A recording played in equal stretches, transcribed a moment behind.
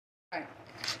Right.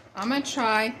 I'm gonna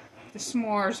try the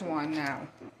s'mores one now.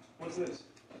 What's this?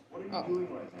 What are you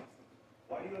doing right now?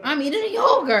 Why do you have I'm eating a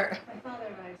yogurt. My father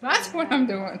arrived. That's what I'm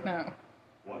doing now.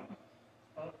 what?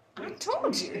 I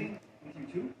told you. With you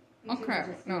too? You two Okay,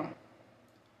 will just no.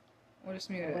 We'll just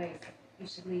mute it. Wait, you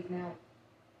should leave now.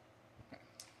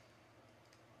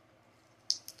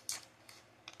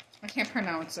 I can't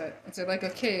pronounce it. It's like a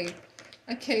K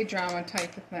drama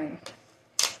type of thing.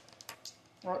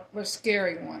 Or a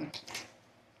scary one.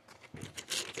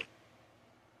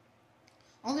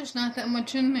 Oh, there's not that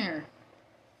much in there.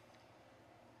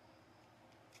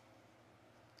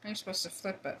 I'm supposed to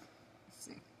flip it. Let's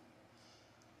see.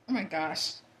 Oh my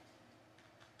gosh.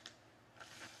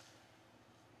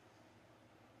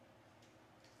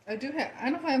 I don't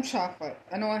have chocolate.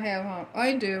 I know I have,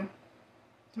 I do.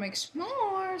 To make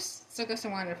s'mores. So I guess I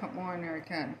wanted to put more in there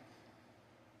again.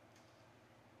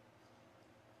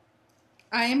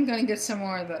 I am going to get some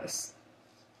more of this.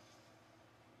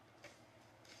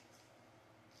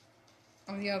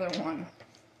 Of the other one.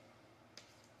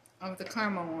 Of the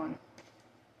caramel one.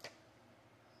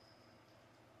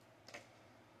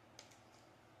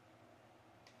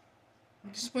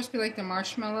 It's supposed to be like the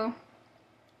marshmallow.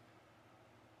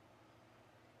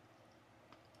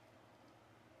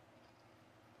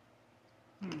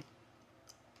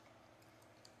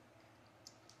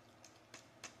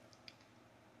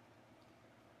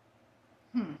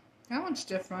 That one's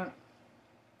different.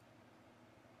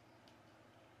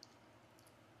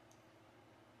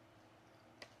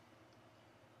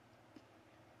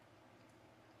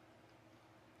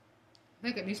 I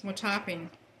think it needs more topping.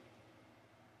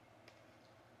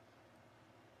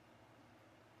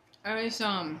 I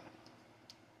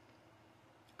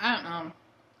don't know.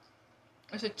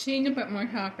 It's a teeny bit more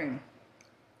topping.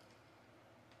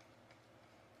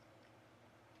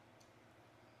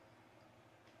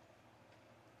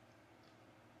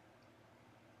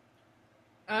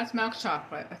 That's milk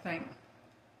chocolate, I think.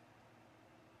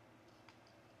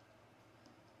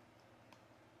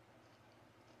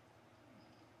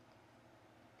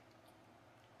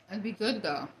 It'd be good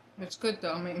though. It's good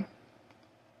though, I mean.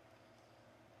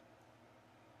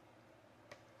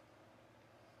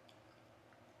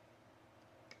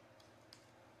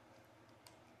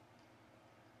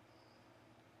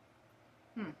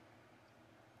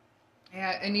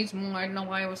 Yeah, it needs more. I don't know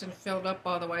why it wasn't filled up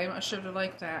all the way. I'm not sure if I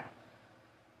like that.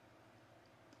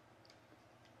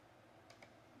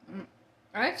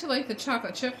 I actually like the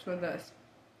chocolate chips with this.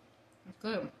 It's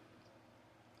good.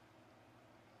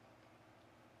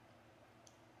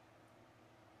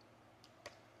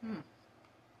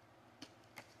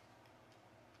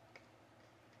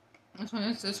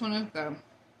 This one is good.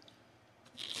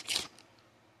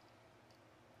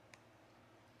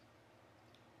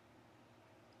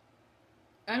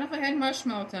 I don't know if I had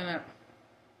marshmallows in it.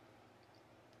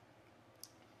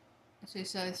 Let's see, it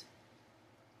says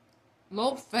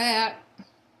low fat.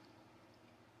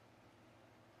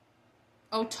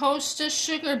 Oh, toasted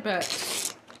sugar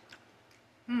bits.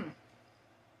 I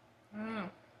don't know.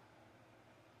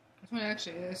 This one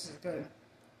actually, this is good.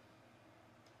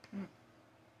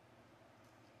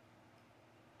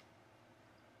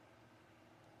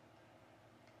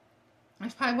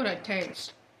 That's probably what I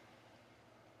taste.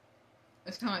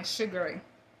 It's kind of like sugary.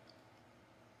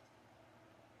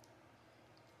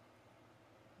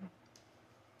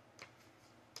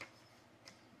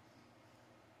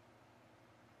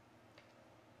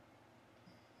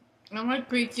 I like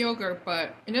Greek yogurt,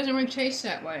 but it doesn't really taste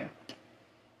that way.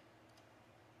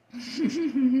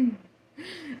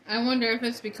 I wonder if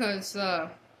it's because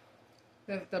the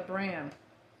brand.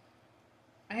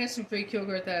 I had some Greek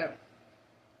yogurt that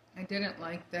I didn't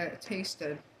like that it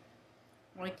tasted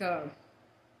like I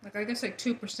guess like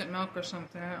 2% milk or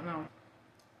something. I don't know.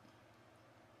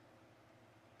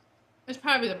 It's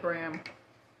probably the brand.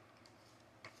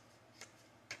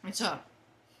 It's a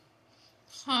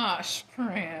posh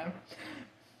brand.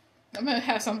 I'm gonna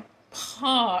have some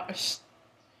posh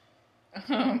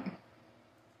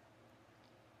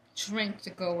drink to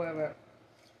go with it.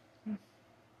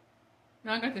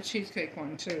 Now I got the cheesecake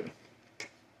one too.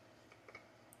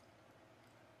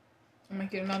 I'm gonna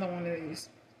get another one of these.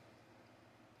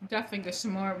 Definitely get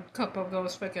some more cup of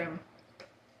those freaking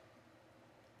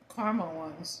caramel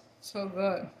ones. So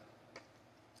good.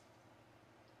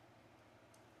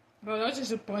 Bro, that's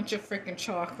just a bunch of freaking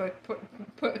chocolate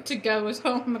put together with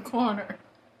hole in the corner.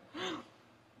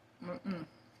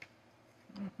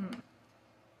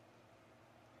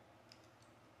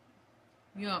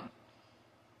 Yum.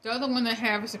 The other one I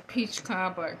have is a peach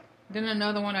cobbler. Then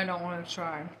another one I don't want to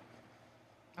try.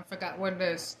 I forgot what it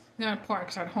is. Not important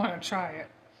because I don't want to try it.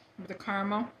 With the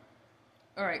caramel.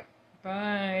 Alright.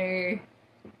 Bye.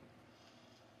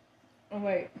 Oh,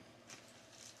 wait.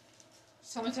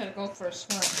 Someone's had to go for a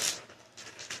swim.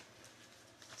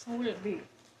 What would it be?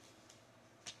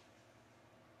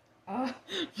 A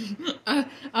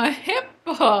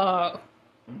hippo!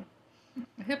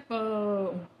 A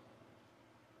hippo!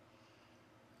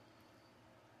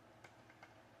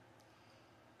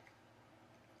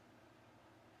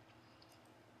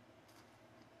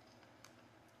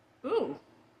 Ooh.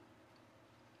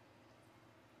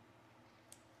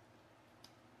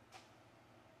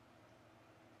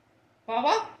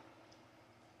 Baba?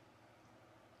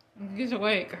 He's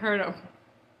awake. I heard him.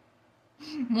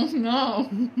 Oh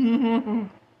no.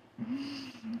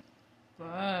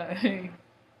 Bye.